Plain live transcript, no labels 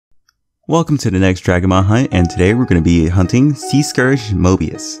Welcome to the next Dragomon hunt, and today we're going to be hunting Sourage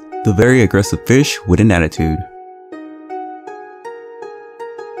Mobius, the very aggressive fish with an attitude.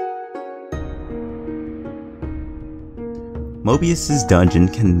 Mobius's dungeon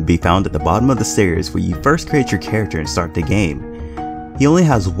can be found at the bottom of the stairs where you first create your character and start the game. He only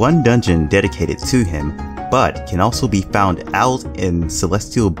has one dungeon dedicated to him, but can also be found out in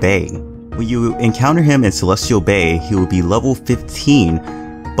Celestial Bay. When you encounter him in Celestial Bay, he will be level 15,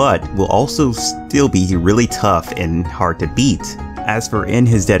 but will also still be really tough and hard to beat. As for in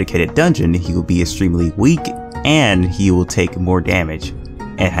his dedicated dungeon, he will be extremely weak and he will take more damage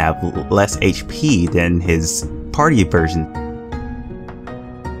and have less HP than his party version.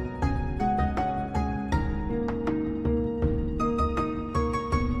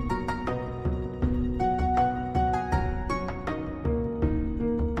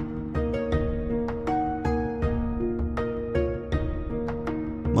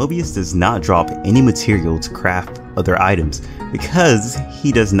 Mobius does not drop any material to craft other items because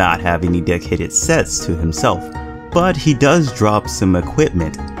he does not have any dedicated sets to himself, but he does drop some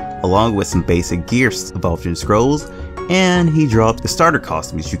equipment along with some basic gears of Volf scrolls, and he drops the starter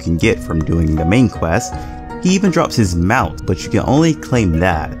costumes you can get from doing the main quest. He even drops his mount, but you can only claim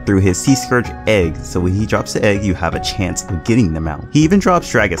that through his Sea Scourge egg, so when he drops the egg you have a chance of getting the mount. He even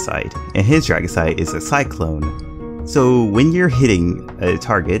drops Dragosite, and his Dragosite is a cyclone. So when you're hitting a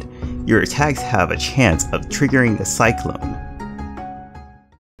target, your attacks have a chance of triggering a cyclone.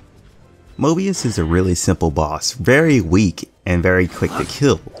 Mobius is a really simple boss, very weak and very quick to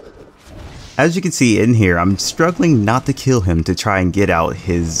kill. As you can see in here, I'm struggling not to kill him to try and get out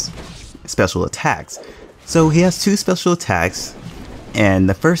his special attacks. So he has two special attacks, and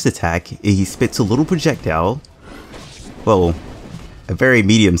the first attack, he spits a little projectile, well, a very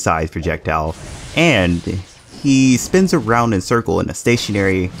medium-sized projectile, and he spins around in a circle in a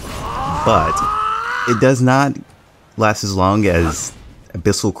stationary, but it does not last as long as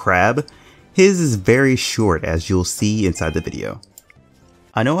Abyssal Crab. His is very short, as you'll see inside the video.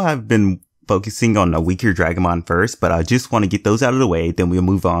 I know I've been focusing on a weaker Dragomon first, but I just want to get those out of the way, then we'll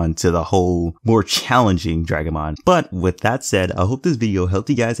move on to the whole more challenging Dragomon. But with that said, I hope this video helped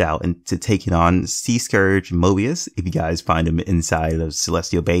you guys out into taking on Sourage Mobius. If you guys find him inside of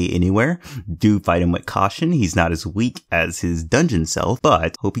Celestial Bay anywhere, do fight him with caution. He's not as weak as his dungeon self,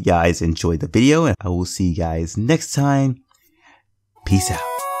 but hope you guys enjoyed the video, and I will see you guys next time. Peace out.